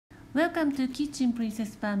Welcome to Kitchen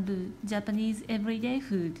Princess Bamboo, Japanese everyday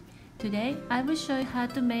food. Today, I will show you how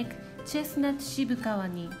to make chestnut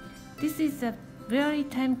Shibukawa-ni. This is a very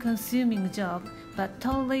time-consuming job, but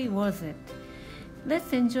totally worth it.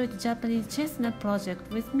 Let's enjoy the Japanese chestnut project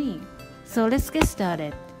with me. So let's get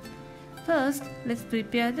started. First, let's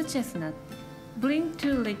prepare the chestnut. Bring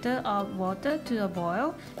 2 liters of water to a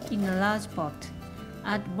boil in a large pot.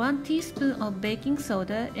 Add 1 teaspoon of baking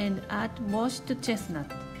soda and add washed chestnut.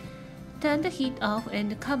 Turn the heat off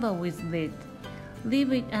and cover with lid.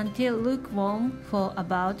 Leave it until lukewarm for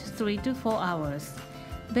about 3 to 4 hours.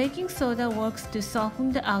 Baking soda works to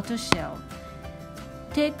soften the outer shell.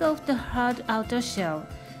 Take off the hard outer shell.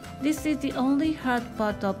 This is the only hard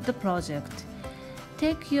part of the project.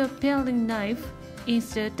 Take your paring knife,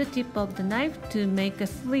 insert the tip of the knife to make a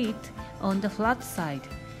slit on the flat side,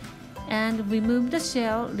 and remove the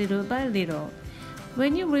shell little by little.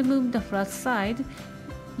 When you remove the flat side,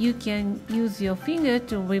 you can use your finger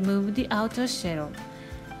to remove the outer shell.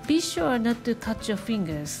 Be sure not to cut your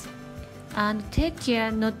fingers. And take care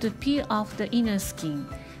not to peel off the inner skin.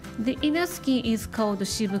 The inner skin is called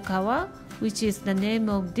Shibukawa, which is the name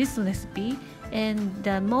of this recipe and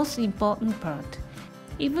the most important part.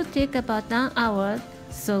 It will take about an hour,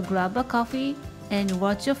 so grab a coffee and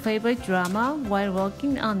watch your favorite drama while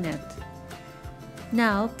working on it.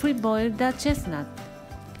 Now pre-boil the chestnut.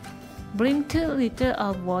 Bring 2 liters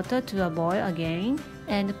of water to a boil again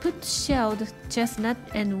and put shelled chestnut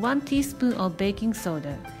and 1 teaspoon of baking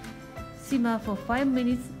soda. Simmer for 5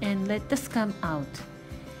 minutes and let the scum out.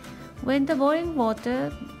 When the boiling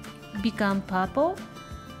water becomes purple,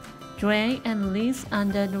 drain and rinse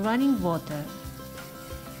under the running water.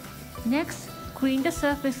 Next, clean the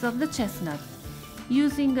surface of the chestnut,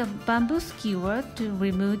 using a bamboo skewer to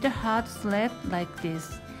remove the hard slab like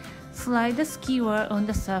this. Slide the skewer on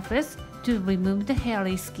the surface to remove the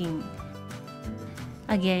hairy skin.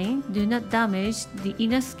 Again, do not damage the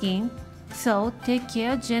inner skin, so take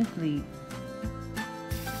care gently.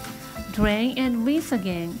 Drain and rinse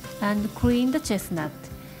again and clean the chestnut.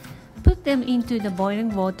 Put them into the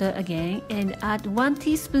boiling water again and add 1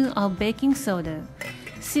 teaspoon of baking soda.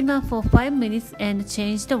 Simmer for 5 minutes and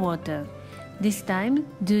change the water. This time,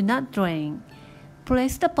 do not drain.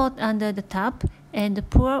 Place the pot under the tap and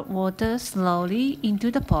pour water slowly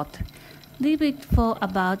into the pot. Leave it for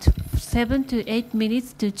about 7 to 8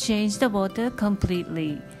 minutes to change the water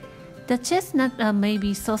completely. The chestnuts are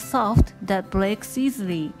maybe so soft that breaks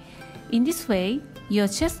easily. In this way, your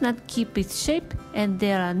chestnut keeps its shape and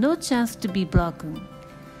there are no chance to be broken.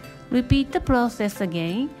 Repeat the process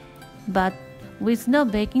again, but with no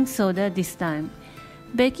baking soda this time.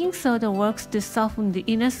 Baking soda works to soften the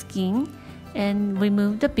inner skin and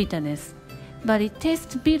remove the bitterness, but it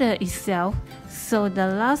tastes bitter itself, so the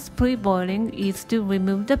last pre-boiling is to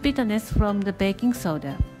remove the bitterness from the baking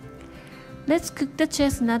soda. Let's cook the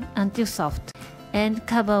chestnut until soft and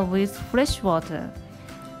cover with fresh water.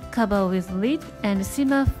 Cover with lid and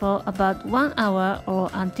simmer for about 1 hour or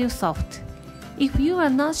until soft. If you are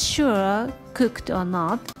not sure cooked or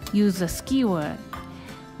not, use a skewer.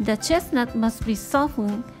 The chestnut must be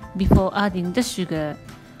softened before adding the sugar,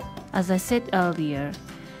 as I said earlier.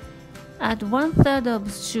 Add 1/3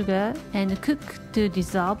 of sugar and cook to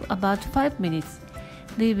dissolve about 5 minutes.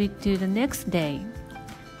 Leave it to the next day.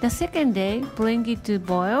 The second day, bring it to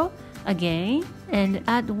boil again and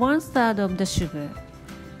add 1/3 of the sugar.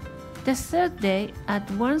 The third day, add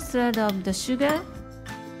 1/3 of the sugar.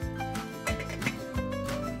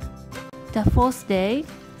 The fourth day,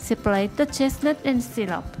 separate the chestnut and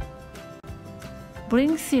syrup.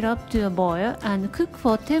 Bring syrup to a boil and cook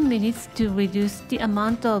for 10 minutes to reduce the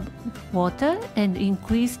amount of water and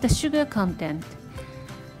increase the sugar content.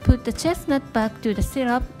 Put the chestnut back to the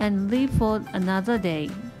syrup and leave for another day.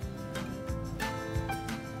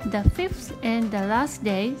 The fifth and the last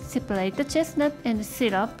day, separate the chestnut and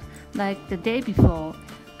syrup like the day before.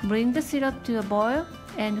 Bring the syrup to a boil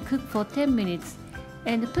and cook for 10 minutes.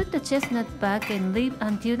 And put the chestnut back and leave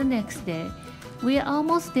until the next day. We are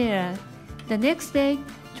almost there. The next day,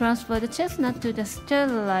 transfer the chestnut to the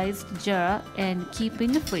sterilized jar and keep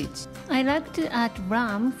in the fridge. I like to add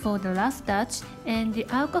rum for the last touch, and the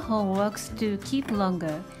alcohol works to keep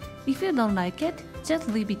longer. If you don't like it, just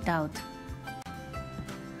leave it out.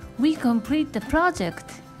 We complete the project.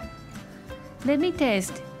 Let me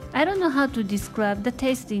taste. I don't know how to describe the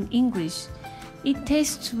taste in English. It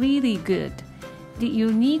tastes really good. The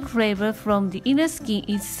unique flavor from the inner skin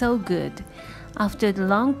is so good. After the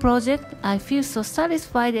long project, I feel so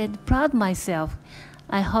satisfied and proud myself.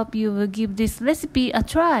 I hope you will give this recipe a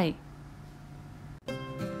try.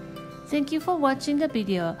 Thank you for watching the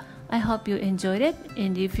video. I hope you enjoyed it,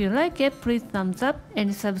 and if you like it, please thumbs up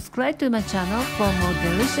and subscribe to my channel for more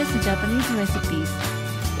delicious Japanese recipes.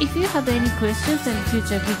 If you have any questions and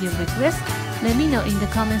future video requests, let me know in the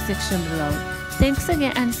comment section below. Thanks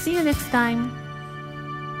again and see you next time!